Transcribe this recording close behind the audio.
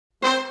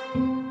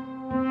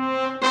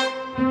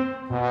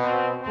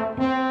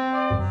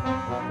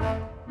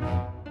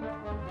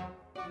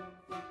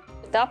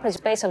opera is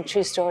based on a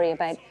true story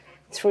about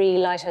 3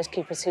 lighthouse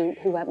keepers who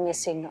went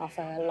missing off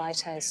a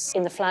lighthouse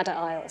in the Flatta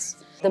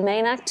Isles. The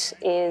main act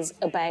is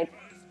about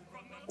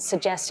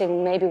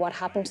suggesting maybe what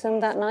happened to them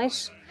that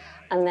night,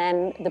 and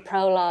then the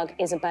prologue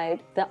is about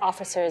the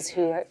officers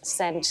who are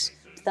sent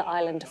to the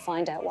island to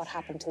find out what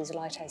happened to these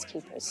lighthouse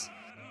keepers.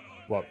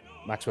 What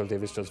Maxwell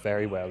Davies does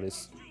very well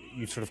is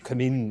you sort of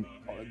come in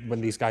when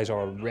these guys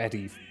are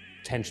already,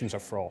 tensions are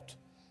fraught.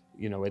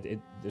 You know,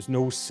 there's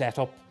no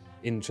setup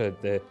into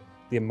the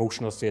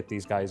emotional state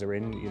these guys are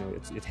in. You know,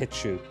 it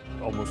hits you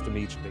almost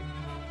immediately.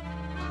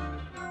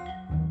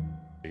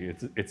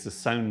 It's a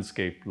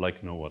soundscape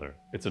like no other.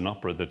 It's an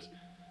opera that,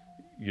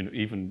 you know,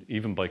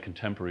 even by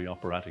contemporary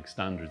operatic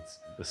standards,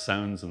 the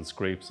sounds and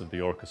scrapes of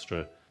the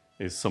orchestra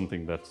is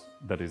something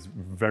that is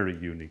very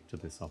unique to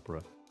this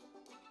opera.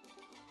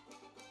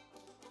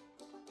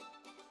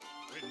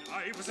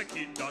 I was a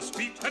kid, our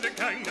street had a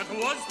gang that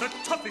was the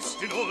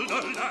toughest in all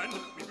the land.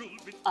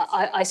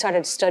 I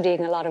started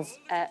studying a lot of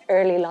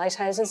early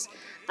lighthouses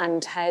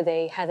and how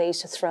they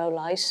used to throw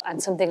light.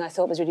 And something I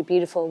thought was really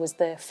beautiful was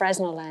the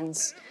Fresnel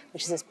lens,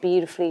 which is this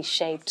beautifully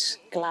shaped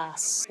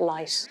glass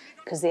light,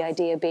 because the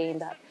idea being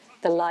that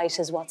the light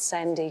is what's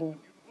sending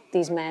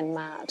these men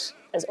mad,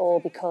 is all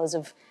because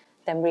of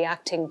them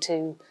reacting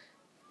to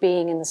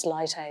being in this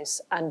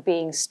lighthouse and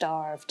being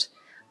starved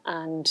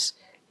and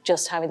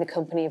just having the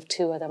company of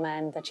 2 other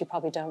men that you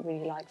probably don't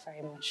really like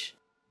very much.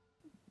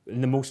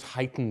 In the most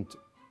heightened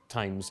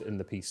times in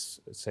the piece,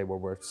 say where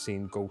we're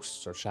seeing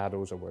ghosts or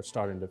shadows or we're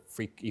starting to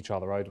freak each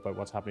other out about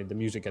what's happening, the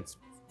music gets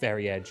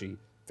very edgy,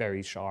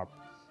 very sharp,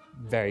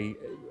 very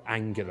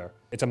angular.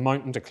 It's a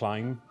mountain to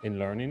climb in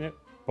learning it,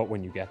 but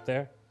when you get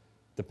there,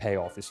 the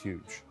payoff is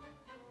huge.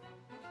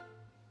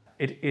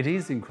 It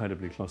is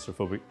incredibly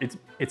claustrophobic.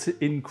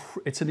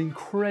 It's an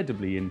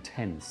incredibly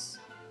intense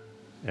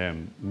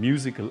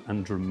musical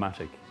and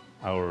dramatic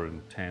hour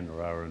and 10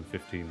 or hour and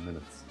 15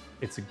 minutes.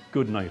 It's a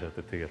good night at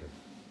the theatre.